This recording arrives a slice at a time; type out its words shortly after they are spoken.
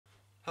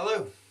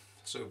Hello,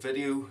 so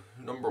video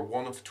number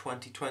 1 of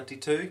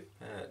 2022,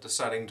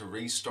 deciding to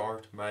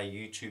restart my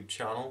YouTube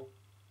channel,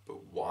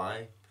 but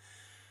why?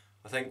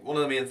 I think one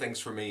of the main things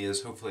for me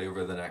is hopefully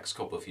over the next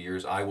couple of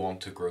years I want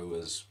to grow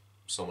as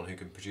someone who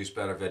can produce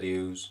better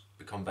videos,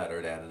 become better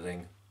at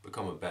editing,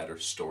 become a better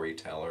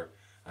storyteller,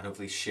 and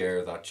hopefully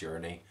share that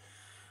journey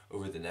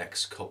over the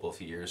next couple of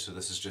years. So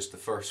this is just the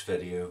first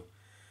video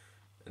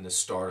and the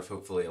start of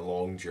hopefully a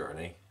long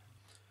journey.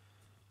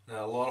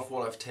 Now, a lot of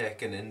what I've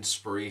taken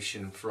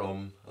inspiration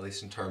from, at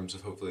least in terms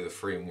of hopefully the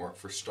framework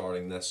for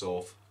starting this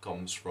off,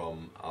 comes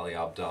from Ali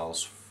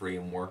Abdaal's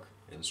framework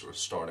in sort of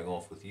starting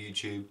off with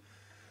YouTube,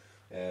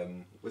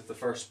 with the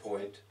first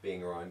point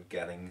being around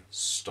getting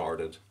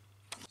started.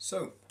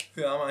 So,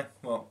 who am I?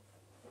 Well,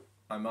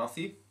 I'm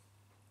Matthew,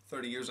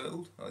 30 years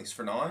old, at least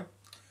for now.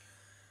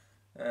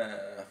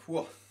 Had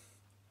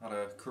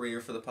a career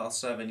for the past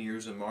 7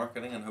 years in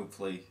marketing and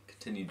hopefully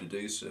continue to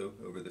do so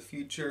over the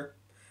future.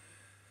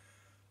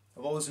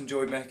 I've always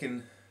enjoyed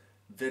making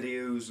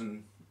videos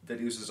and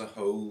videos as a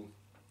whole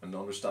and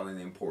understanding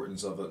the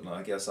importance of it, and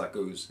I guess that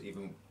goes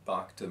even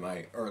back to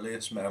my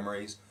earliest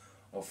memories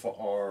of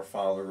our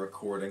father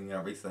recording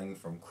everything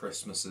from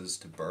Christmases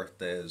to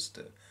birthdays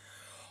to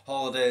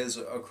holidays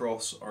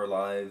across our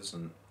lives,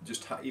 and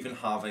just even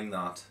having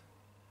that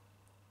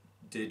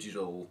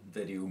digital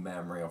video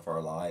memory of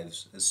our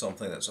lives is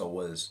something that's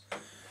always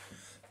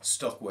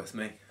stuck with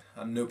me.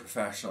 I'm no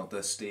professional at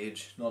this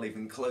stage, not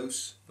even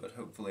close, but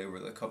hopefully over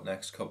the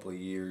next couple of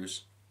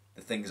years,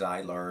 the things I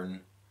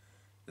learn,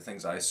 the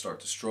things I start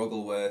to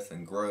struggle with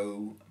and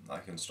grow, I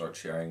can start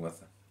sharing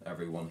with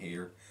everyone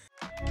here.